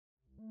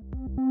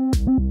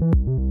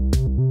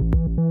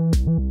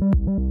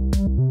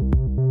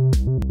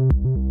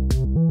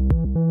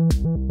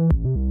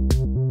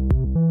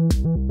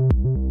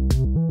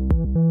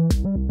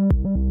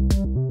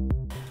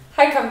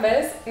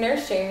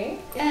Jamie.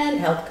 And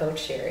health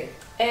coach Sheri.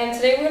 And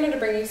today we're going to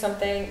bring you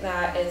something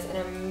that is an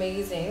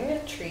amazing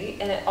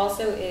treat, and it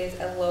also is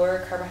a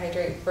lower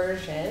carbohydrate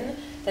version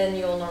than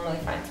you'll normally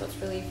find, so it's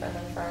really friendly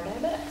for our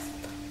diabetics.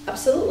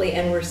 Absolutely,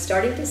 and we're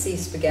starting to see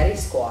spaghetti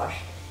squash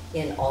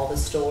in all the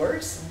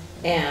stores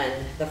and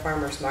the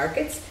farmers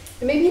markets,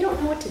 and maybe you don't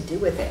know what to do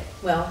with it.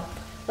 Well,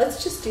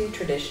 let's just do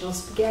traditional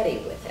spaghetti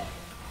with it.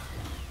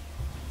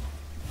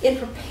 In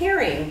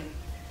preparing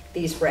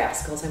these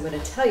rascals, I'm going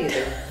to tell you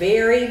they're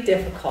very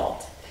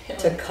difficult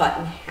to cut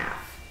in half.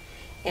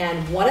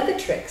 And one of the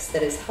tricks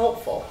that is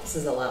helpful, this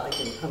is a lot like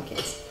doing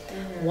pumpkins,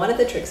 one of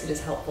the tricks that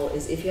is helpful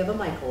is if you have a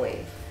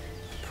microwave,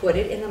 put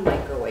it in the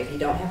microwave. You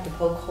don't have to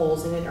poke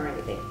holes in it or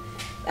anything.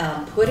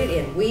 Put it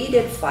in. We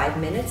did 5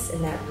 minutes,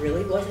 and that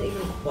really wasn't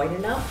even quite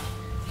enough.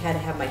 I had to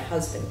have my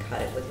husband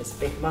cut it with his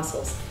big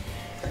muscles.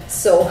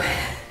 So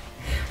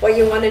what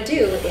you want to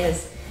do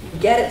is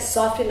get it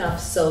soft enough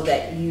so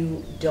that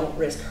you don't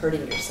risk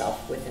hurting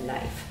yourself with a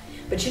knife.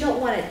 But you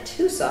don't want it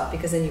too soft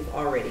because then you've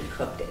already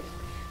cooked it.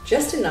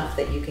 Just enough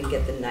that you can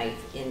get the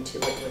knife into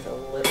it with a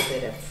little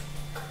bit of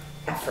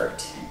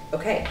effort.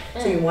 Okay,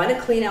 so you want to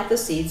clean out the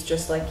seeds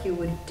just like you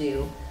would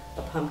do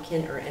a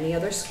pumpkin or any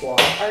other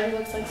squash. Already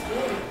looks like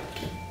spaghetti.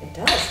 It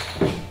does.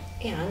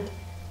 And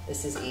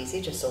this is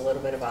easy, just a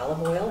little bit of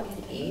olive oil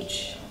in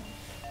each.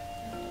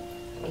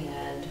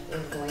 And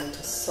we're going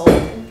to salt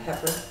and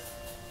pepper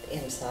the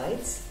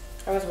insides.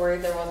 I was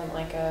worried there wasn't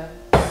like a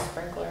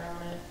sprinkler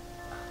on it.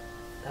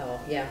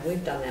 Oh yeah,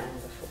 we've done that one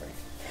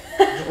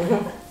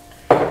before.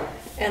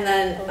 And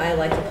then I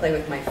like to play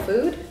with my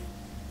food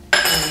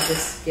and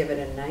just give it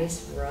a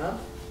nice rub.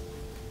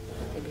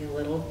 Maybe a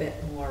little bit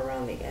more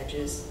around the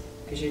edges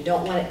because you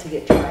don't want it to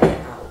get dried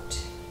out.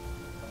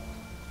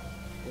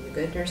 Are you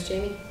good, Nurse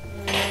Jamie?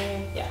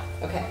 Yeah.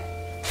 Okay.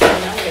 So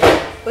now we're going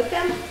to put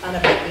them on a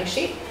baking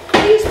sheet.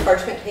 I use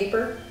parchment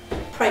paper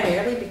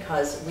primarily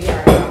because we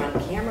are on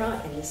camera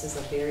and this is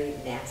a very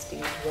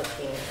nasty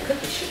looking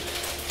cookie sheet.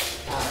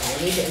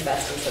 I need to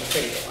invest in some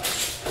prettier ones.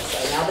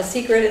 So now the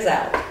secret is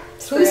out.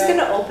 Who's going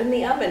to open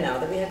the oven now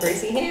that we have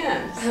greasy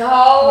hands?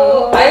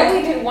 Oh, I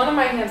only did one of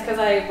my hands because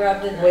I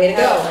rubbed it. Way to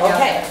go.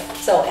 Okay,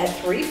 so at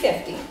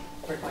 350,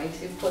 we're going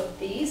to put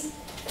these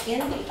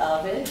in the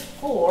oven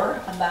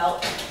for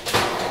about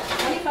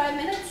 25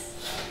 minutes.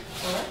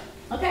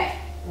 Okay,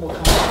 we'll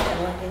come back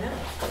and let you know.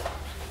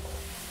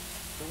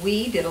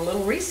 We did a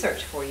little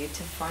research for you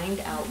to find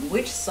out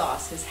which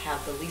sauces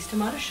have the least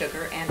amount of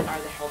sugar and are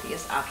the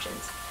healthiest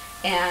options.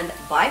 And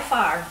by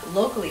far,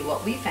 locally,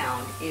 what we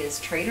found is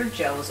Trader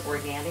Joe's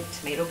Organic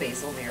Tomato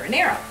Basil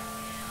Marinara.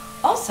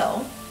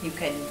 Also, you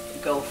can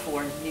go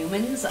for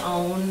Newman's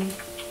Own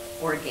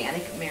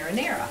Organic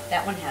Marinara.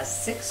 That one has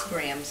 6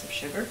 grams of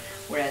sugar,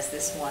 whereas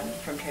this one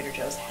from Trader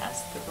Joe's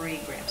has 3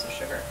 grams of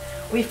sugar.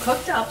 We've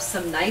cooked up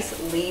some nice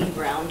lean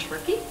ground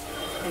turkey.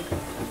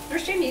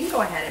 Nurse Jamie, you can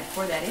go ahead and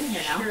pour that in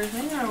here now. Sure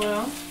thing, I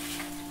will.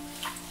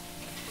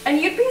 And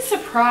you'd be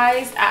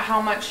surprised at how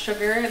much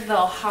sugar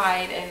they'll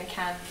hide in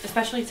canned,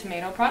 especially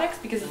tomato products,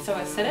 because it's so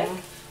acidic.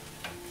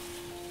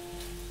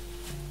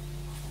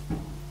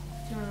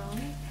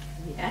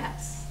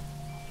 Yes.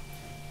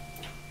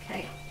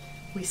 Okay.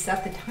 We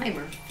set the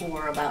timer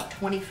for about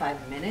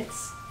 25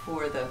 minutes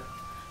for the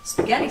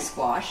spaghetti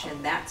squash,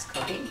 and that's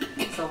cooking.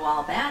 So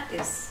while that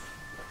is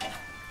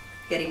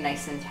getting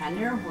nice and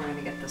tender, we're going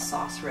to get the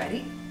sauce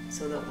ready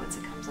so that once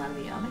it comes out of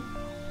the oven,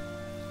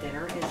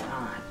 dinner is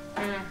on.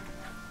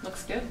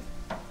 Looks good.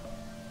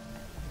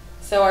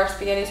 So our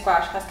spaghetti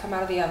squash has come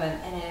out of the oven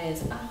and it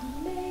is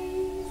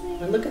amazing.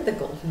 And look at the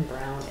golden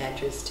brown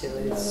edges to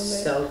it.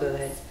 It's so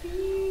good.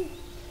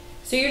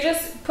 So you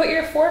just put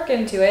your fork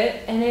into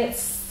it and it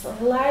slides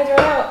right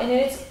out, and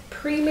it's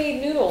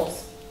pre-made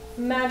noodles.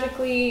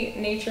 Magically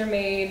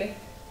nature-made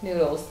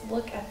noodles.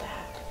 Look at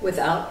that.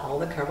 Without all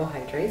the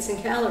carbohydrates and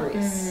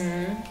calories.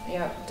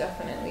 Yep,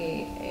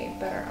 definitely a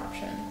better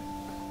option.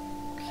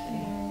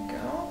 Okay.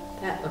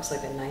 That looks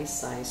like a nice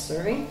size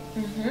serving.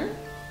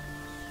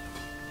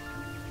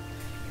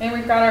 And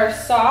we've got our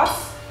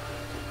sauce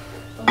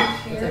over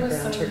here with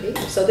ground some turkey.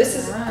 So this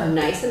is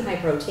nice and high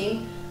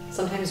protein.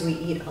 Sometimes we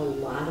eat a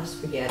lot of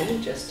spaghetti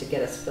just to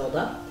get us filled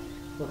up.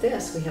 Well,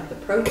 this, we have the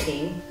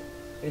protein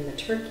in the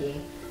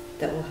turkey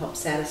that will help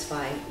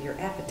satisfy your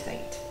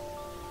appetite.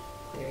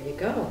 There you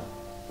go.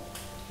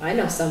 I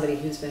know somebody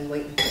who's been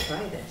waiting to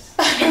try this.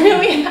 I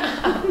really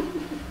have.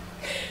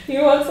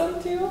 You want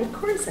some too? Of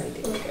course I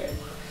do. Okay.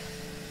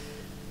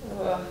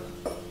 Ugh.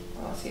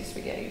 I'll see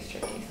spaghetti is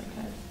tricky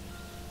sometimes.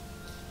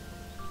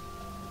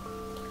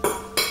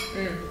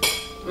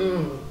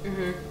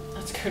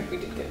 That's good. We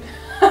did good.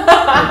 We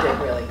did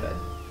really good.